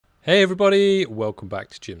Hey everybody, welcome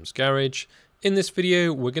back to Jim's Garage. In this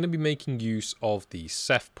video we're going to be making use of the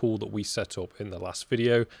Ceph pool that we set up in the last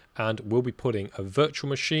video, and we'll be putting a virtual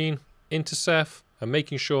machine into Ceph and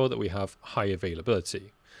making sure that we have high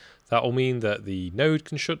availability. That will mean that the node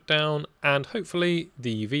can shut down and hopefully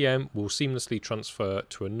the VM will seamlessly transfer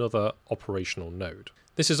to another operational node.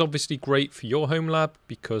 This is obviously great for your home lab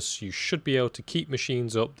because you should be able to keep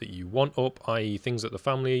machines up that you want up, i.e. things that the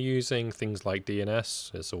family are using, things like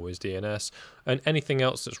DNS, it's always DNS, and anything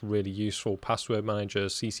else that's really useful, password manager,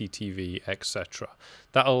 CCTV, etc.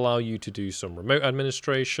 That'll allow you to do some remote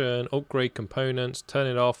administration, upgrade components, turn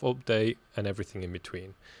it off, update, and everything in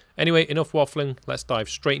between. Anyway, enough waffling, let's dive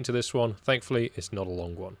straight into this one. Thankfully, it's not a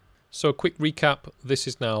long one. So a quick recap, this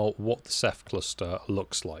is now what the Ceph cluster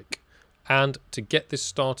looks like. And to get this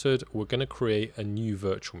started, we're going to create a new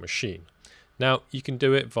virtual machine. Now, you can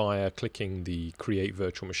do it via clicking the Create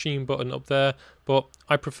Virtual Machine button up there, but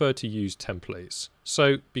I prefer to use templates.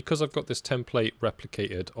 So because I've got this template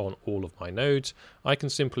replicated on all of my nodes, I can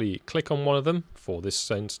simply click on one of them. For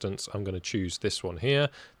this instance, I'm going to choose this one here.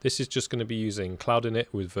 This is just going to be using Cloud Init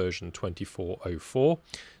with version 24.04.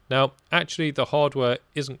 Now, actually, the hardware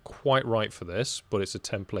isn't quite right for this, but it's a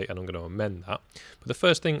template and I'm going to amend that. But the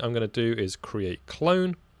first thing I'm going to do is create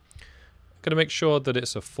clone. I'm going to make sure that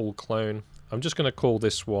it's a full clone. I'm just going to call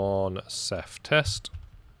this one Ceph Test.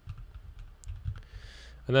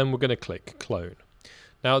 And then we're going to click clone.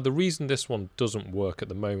 Now, the reason this one doesn't work at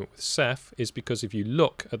the moment with Ceph is because if you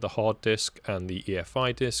look at the hard disk and the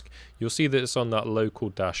EFI disk, you'll see that it's on that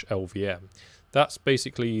local-LVM. That's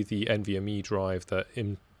basically the NVMe drive that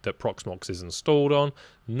Proxmox is installed on,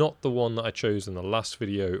 not the one that I chose in the last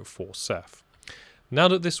video for Ceph. Now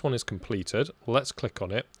that this one is completed, let's click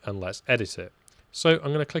on it and let's edit it. So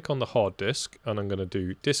I'm going to click on the hard disk and I'm going to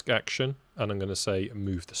do disk action and I'm going to say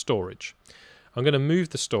move the storage. I'm going to move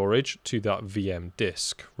the storage to that VM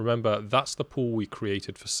disk. Remember, that's the pool we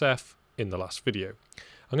created for Ceph in the last video.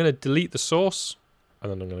 I'm going to delete the source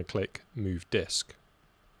and then I'm going to click move disk.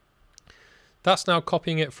 That's now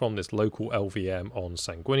copying it from this local LVM on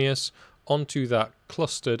Sanguinius onto that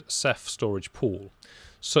clustered Ceph storage pool,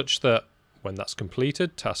 such that when that's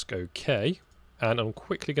completed, task OK, and I'm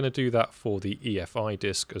quickly going to do that for the EFI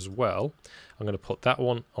disk as well. I'm going to put that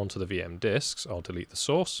one onto the VM disks. I'll delete the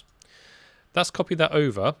source. That's copied that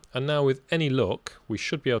over, and now with any luck, we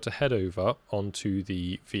should be able to head over onto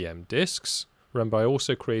the VM disks. Remember, I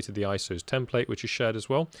also created the ISOs template, which is shared as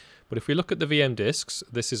well. But if we look at the VM disks,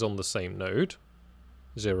 this is on the same node,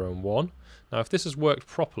 0 and 1. Now, if this has worked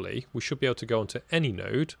properly, we should be able to go onto any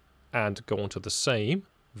node and go onto the same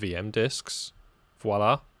VM disks.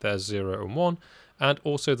 Voila, there's 0 and 1, and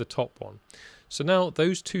also the top one. So now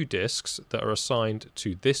those two disks that are assigned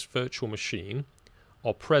to this virtual machine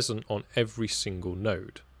are present on every single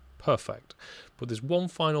node. Perfect. But there's one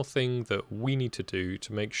final thing that we need to do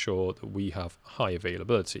to make sure that we have high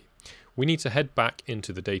availability. We need to head back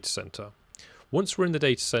into the data center. Once we're in the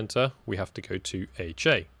data center, we have to go to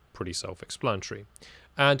HA, pretty self-explanatory,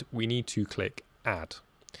 and we need to click add.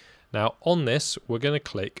 Now on this, we're going to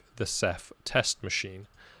click the Ceph test machine.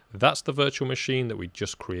 That's the virtual machine that we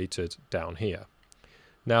just created down here.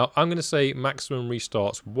 Now I'm going to say maximum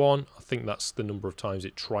restarts 1. I think that's the number of times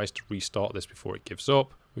it tries to restart this before it gives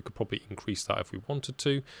up. We could probably increase that if we wanted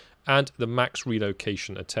to. And the max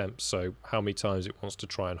relocation attempts, so how many times it wants to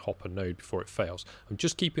try and hop a node before it fails. I'm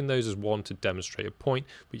just keeping those as 1 to demonstrate a point,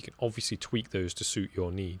 but you can obviously tweak those to suit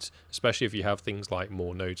your needs, especially if you have things like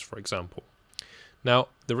more nodes, for example. Now,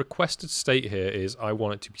 the requested state here is I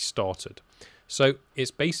want it to be started. So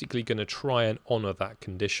it's basically going to try and honor that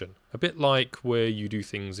condition. A bit like where you do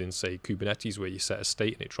things in, say, Kubernetes, where you set a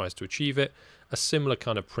state and it tries to achieve it. A similar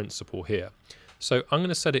kind of principle here. So I'm going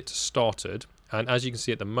to set it to started, and as you can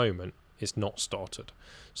see at the moment, it's not started.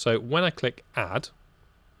 So when I click add,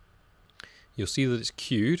 you'll see that it's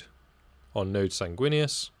queued on node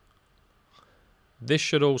Sanguinius. This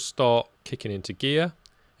should all start kicking into gear.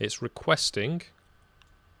 It's requesting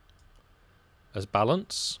as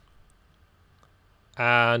balance.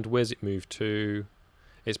 And where's it moved to?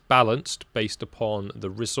 It's balanced based upon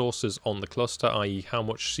the resources on the cluster, i.e. how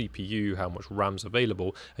much CPU, how much RAM's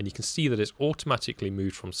available, and you can see that it's automatically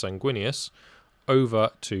moved from Sanguinius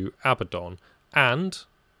over to Abaddon, and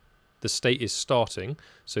the state is starting,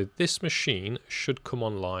 so this machine should come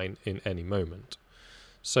online in any moment.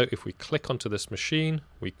 So if we click onto this machine,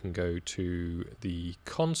 we can go to the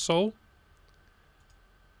console.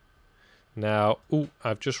 Now,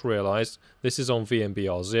 I've just realized this is on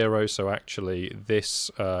VMBR 0, so actually this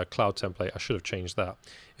cloud template, I should have changed that.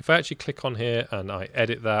 If I actually click on here and I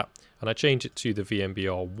edit that, and I change it to the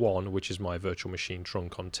VMBR 1, which is my virtual machine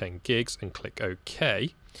trunk on 10 gigs, and click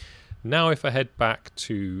OK. Now if I head back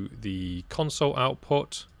to the console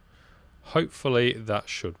output, hopefully that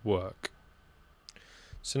should work.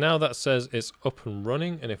 So now that says it's up and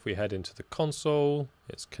running, and if we head into the console,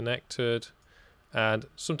 it's connected. And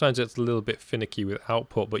sometimes it's a little bit finicky with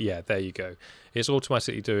output, but yeah, there you go. It's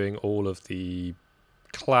automatically doing all of the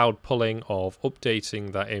cloud pulling of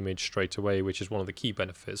updating that image straight away, which is one of the key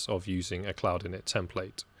benefits of using a cloud init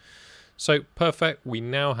template. So perfect, we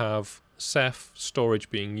now have Ceph storage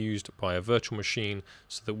being used by a virtual machine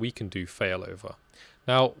so that we can do failover.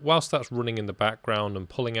 Now, whilst that's running in the background and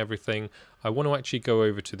pulling everything, I want to actually go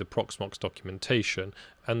over to the Proxmox documentation,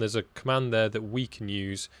 and there's a command there that we can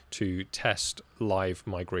use to test live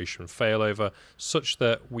migration failover, such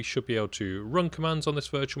that we should be able to run commands on this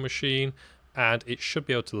virtual machine, and it should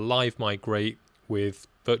be able to live migrate with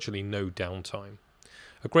virtually no downtime.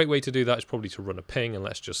 A great way to do that is probably to run a ping, and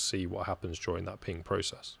let's just see what happens during that ping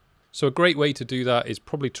process. So a great way to do that is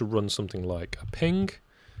probably to run something like a ping,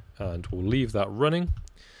 and we'll leave that running,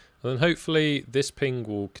 and then hopefully this ping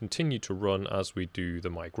will continue to run as we do the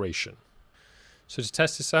migration. So to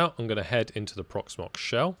test this out, I'm going to head into the Proxmox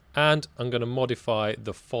shell, and I'm going to modify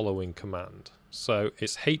the following command. So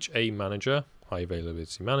it's HA manager, high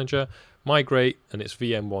availability manager, migrate, and it's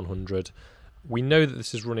VM100. We know that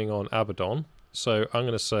this is running on Abaddon, so I'm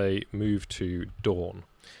going to say move to Dawn.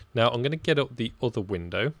 Now I'm going to get up the other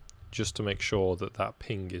window just to make sure that that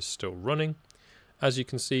ping is still running. As you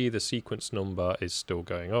can see, the sequence number is still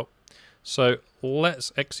going up. So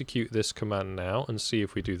let's execute this command now and see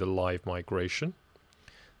if we do the live migration.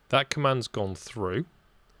 That command's gone through,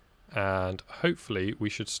 and hopefully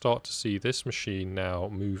we should start to see this machine now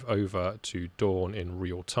move over to Dawn in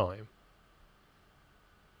real time.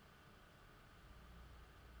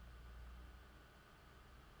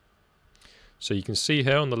 So you can see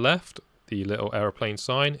here on the left, the little aeroplane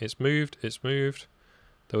sign, it's moved, it's moved.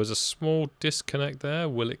 There was a small disconnect there.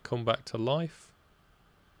 Will it come back to life?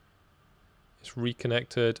 It's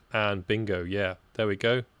reconnected, and bingo, yeah, there we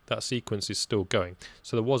go. That sequence is still going.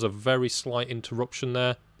 So there was a very slight interruption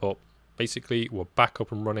there, but basically we're back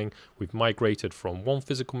up and running. We've migrated from one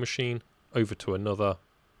physical machine over to another.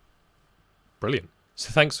 Brilliant.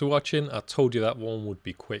 So thanks for watching. I told you that one would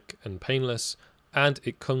be quick and painless, and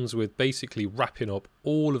it comes with basically wrapping up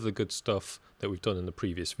all of the good stuff that we've done in the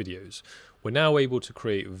previous videos. We're now able to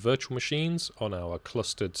create virtual machines on our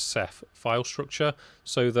clustered Ceph file structure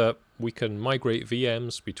so that we can migrate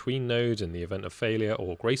VMs between nodes in the event of failure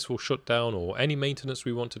or graceful shutdown or any maintenance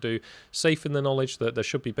we want to do, safe in the knowledge that there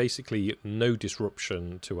should be basically no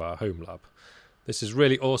disruption to our home lab. This is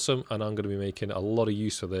really awesome, and I'm going to be making a lot of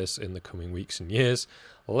use of this in the coming weeks and years.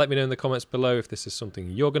 Let me know in the comments below if this is something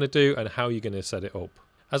you're going to do and how you're going to set it up.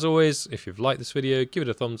 As always, if you've liked this video, give it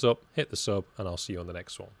a thumbs up, hit the sub, and I'll see you on the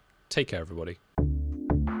next one. Take care, everybody.